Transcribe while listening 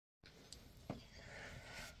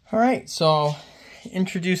All right, so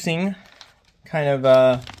introducing kind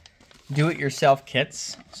of do-it-yourself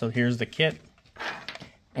kits. So here's the kit,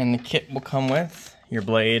 and the kit will come with your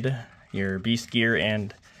blade, your beast gear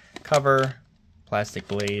and cover, plastic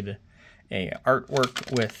blade, a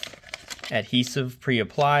artwork with adhesive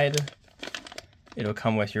pre-applied. It'll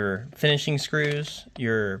come with your finishing screws,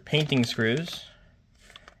 your painting screws,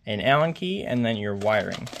 an Allen key, and then your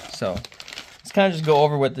wiring. So let's kind of just go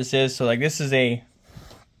over what this is. So like this is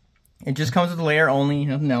it just comes with the layer only,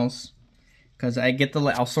 nothing else. Because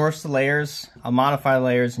I'll source the layers, I'll modify the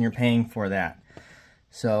layers, and you're paying for that.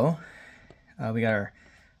 So we got our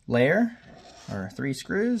layer, our 3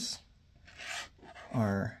 screws,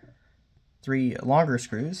 our 3 longer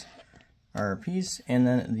screws, our piece, and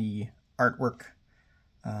then the artwork.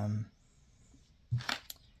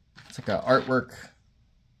 It's like an artwork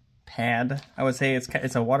pad. I would say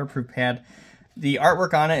it's a waterproof pad. The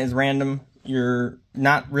artwork on it is random. You're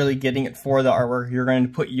not really getting it for the artwork. You're going to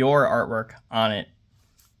put your artwork on it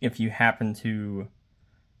if you happen to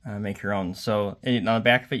make your own. So on the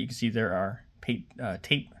back of it, you can see there are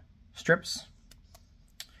tape strips.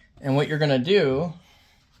 And what you're going to do,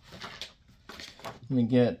 let me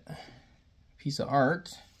get a piece of art.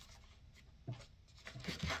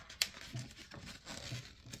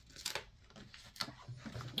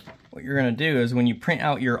 What you're going to do is when you print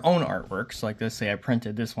out your own artworks, like this, say I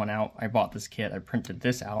printed this one out, I bought this kit, I printed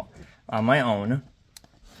this out on my own.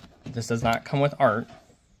 This does not come with art.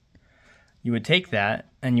 You would take that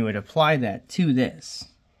and you would apply that to this.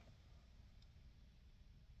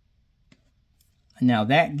 Now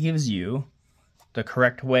that gives you the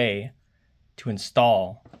correct way to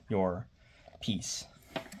install your piece.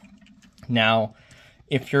 Now,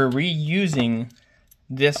 if you're reusing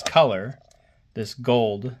this color, this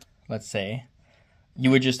gold, let's say, you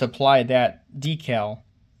would just apply that decal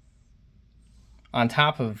on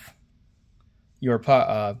top of your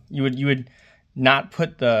you would not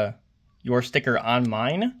put your sticker on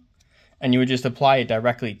mine, and you would just apply it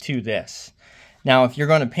directly to this. Now if you're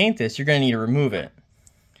going to paint this, you're going to need to remove it.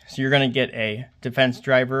 So you're going to get a defense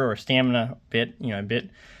driver or stamina bit,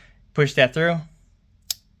 push that through.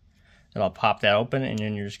 Then I'll pop that open, and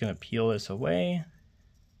then you're just going to peel this away.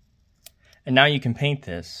 And now you can paint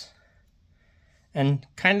this. And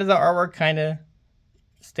kind of the artwork kind of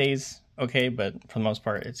stays okay, but for the most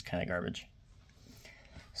part, it's kind of garbage.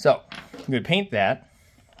 So you would paint that,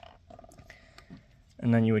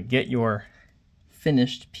 and then you would get your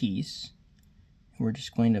finished piece. We're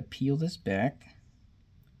just going to peel this back.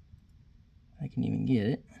 I can even get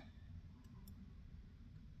it.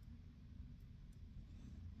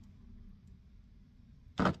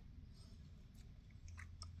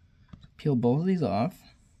 Peel both of these off.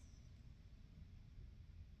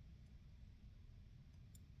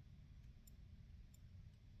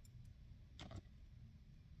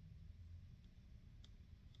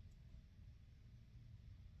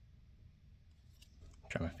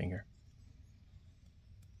 Try my finger.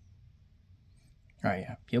 Alright,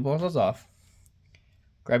 yeah. Peel both of those off.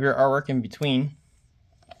 Grab your artwork in between.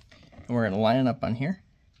 And we're going to line it up on here.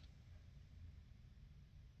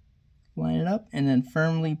 Line it up and then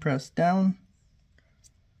firmly press down.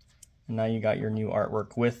 And now you got your new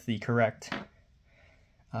artwork with the correct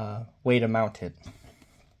way to mount it.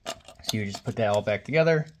 So you just put that all back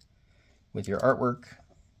together with your artwork.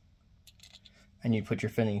 And you put your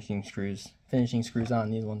finishing screws on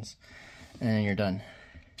these ones, and then you're done.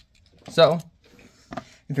 So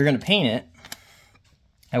if you're going to paint it,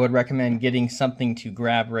 I would recommend getting something to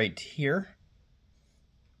grab right here,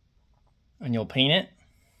 and you'll paint it.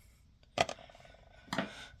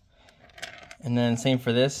 And then same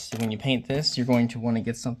for this. When you paint this, you're going to want to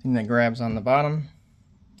get something that grabs on the bottom,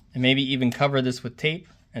 and maybe even cover this with tape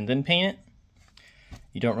and then paint it.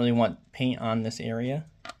 You don't really want paint on this area.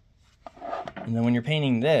 And then when you're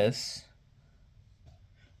painting this,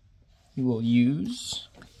 you will use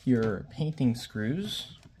your painting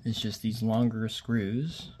screws. It's just these longer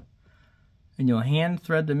screws. And you'll hand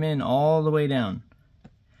thread them in all the way down.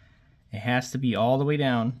 It has to be all the way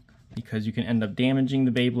down because you can end up damaging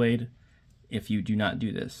the Beyblade if you do not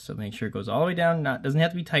do this. So make sure it goes all the way down. Doesn't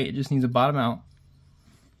have to be tight, it just needs to bottom out.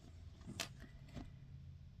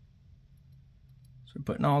 So we're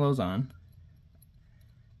putting all those on.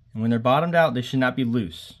 And when they're bottomed out, they should not be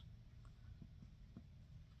loose.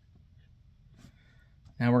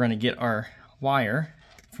 Now we're going to get our wire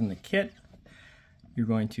from the kit. You're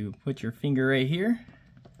going to put your finger right here.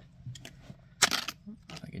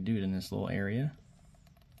 If I could do it in this little area.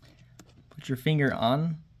 Put your finger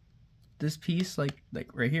on this piece, like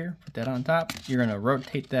right here. Put that on top. You're going to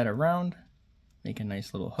rotate that around. Make a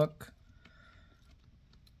nice little hook.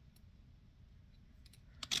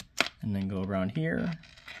 and then go around here,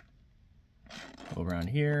 go around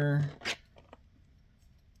here,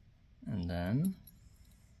 and then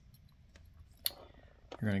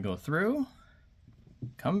you're going to go through,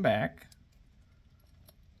 come back,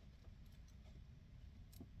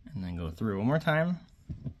 and then go through one more time,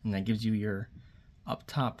 and that gives you your up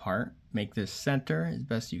top part. Make this center as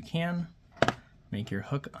best you can. Make your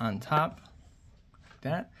hook on top, like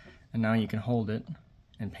that, and now you can hold it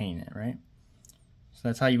and paint it, right? So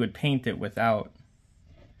that's how you would paint it without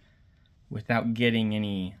getting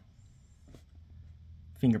any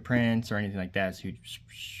fingerprints or anything like that. So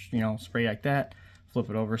you know, spray like that, flip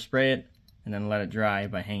it over, spray it, and then let it dry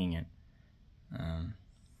by hanging it.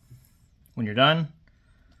 When you're done,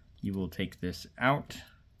 you will take this out,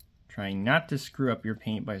 trying not to screw up your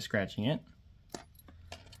paint by scratching it.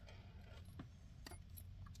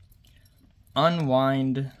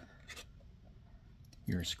 Unwind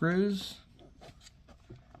your screws,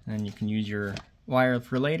 and then you can use your wire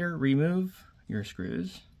for later. Remove your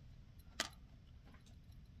screws.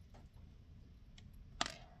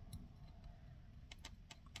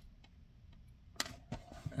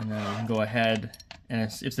 And then you can go ahead, and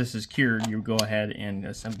if this is cured, you go ahead and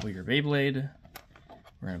assemble your Beyblade.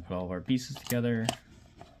 We're going to put all of our pieces together,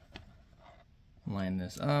 line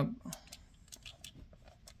this up,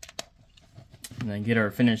 and then get our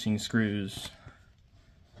finishing screws.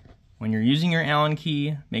 When you're using your Allen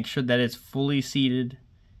key, make sure that it's fully seated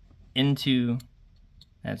into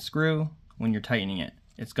that screw when you're tightening it.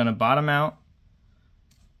 It's going to bottom out.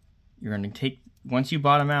 You're going to take, once you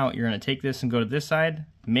bottom out, you're going to take this and go to this side.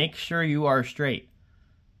 Make sure you are straight,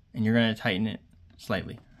 and you're going to tighten it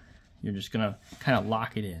slightly. You're just going to kind of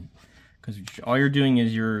lock it in, because all you're doing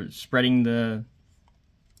is you're spreading the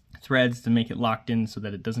threads to make it locked in so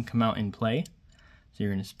that it doesn't come out in play. So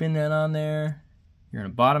you're going to spin that on there. You're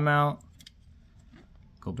going to bottom out,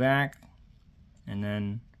 go back, and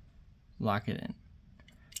then lock it in.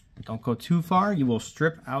 Don't go too far. You will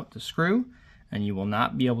strip out the screw, and you will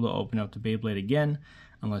not be able to open up the Beyblade again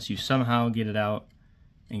unless you somehow get it out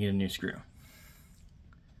and get a new screw.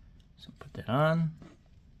 So put that on,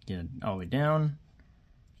 get it all the way down,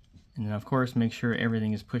 and then of course make sure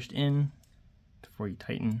everything is pushed in before you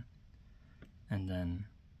tighten, and then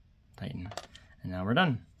tighten. And now we're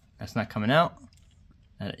done. That's not coming out.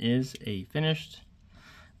 That is a finished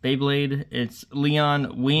Beyblade. It's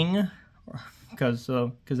Leon Wing, because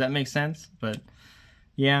that makes sense. But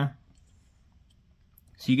yeah,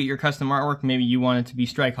 so you get your custom artwork. Maybe you want it to be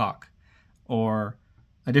Strike Hawk or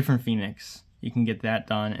a different Phoenix. You can get that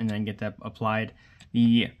done and then get that applied.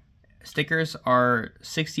 The stickers are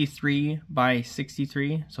 63 by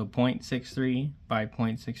 63, so 0.63 by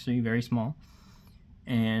 0.63, very small.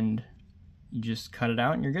 And you just cut it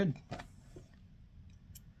out and you're good.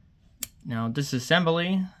 Now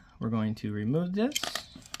disassembly, we're going to remove this.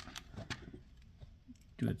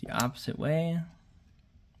 Do it the opposite way.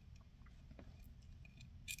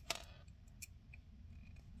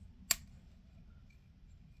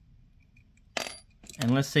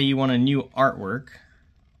 And let's say you want a new artwork.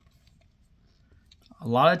 A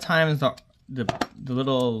lot of times the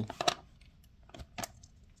little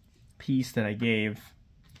piece that I gave,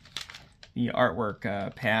 the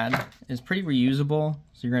artwork pad, is pretty reusable.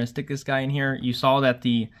 So you're going to stick this guy in here. You saw that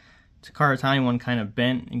the Takara Tani one kind of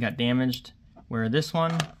bent and got damaged, where this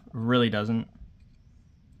one really doesn't.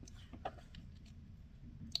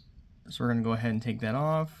 So we're going to go ahead and take that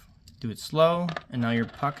off, do it slow, and now your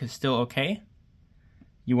puck is still okay.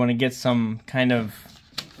 You want to get some kind of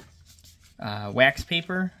wax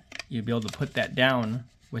paper. You'll be able to put that down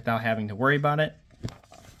without having to worry about it.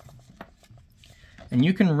 And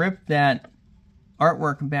you can rip that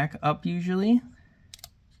artwork back up usually.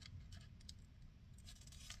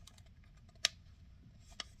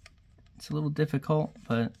 It's a little difficult,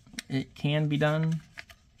 but it can be done.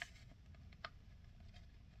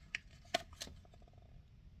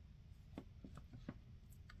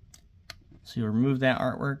 So you remove that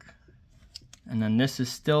artwork, and then this is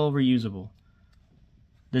still reusable.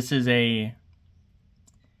 This is it's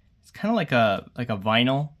kind of like a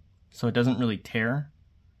vinyl, so it doesn't really tear.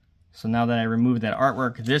 So now that I removed that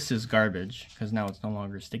artwork, this is garbage, because now it's no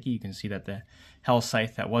longer sticky. You can see that the Hell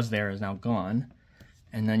Scythe that was there is now gone.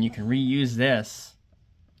 And then you can reuse this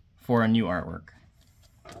for a new artwork.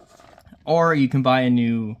 Or you can buy a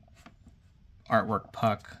new artwork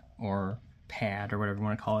puck or pad or whatever you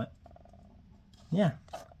want to call it. Yeah.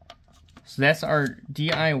 So that's our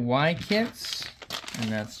DIY kits.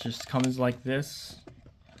 And that's just comes like this.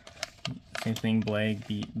 Same thing, blade,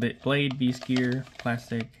 beast gear,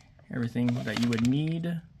 plastic, everything that you would need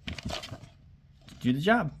to do the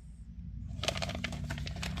job.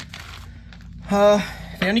 If you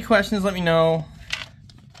have any questions, let me know.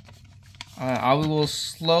 I will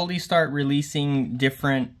slowly start releasing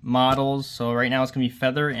different models. So right now it's going to be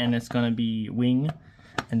feather and it's going to be wing.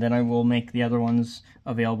 And then I will make the other ones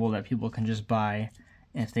available that people can just buy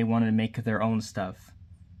if they wanted to make their own stuff.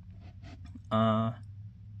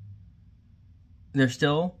 They're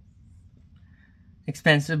still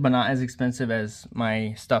expensive, but not as expensive as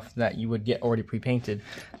my stuff that you would get already pre-painted.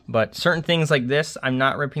 But certain things like this, I'm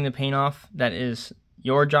not ripping the paint off. That is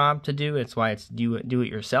your job to do. It's why it's do it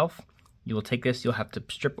yourself. You will take this, you'll have to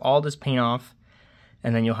strip all this paint off,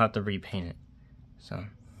 and then you'll have to repaint it. So,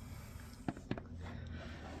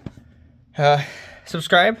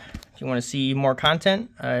 subscribe if you want to see more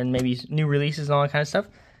content and maybe new releases and all that kind of stuff.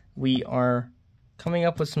 We are coming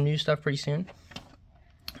up with some new stuff pretty soon.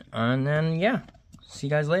 And then, yeah, see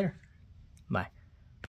you guys later.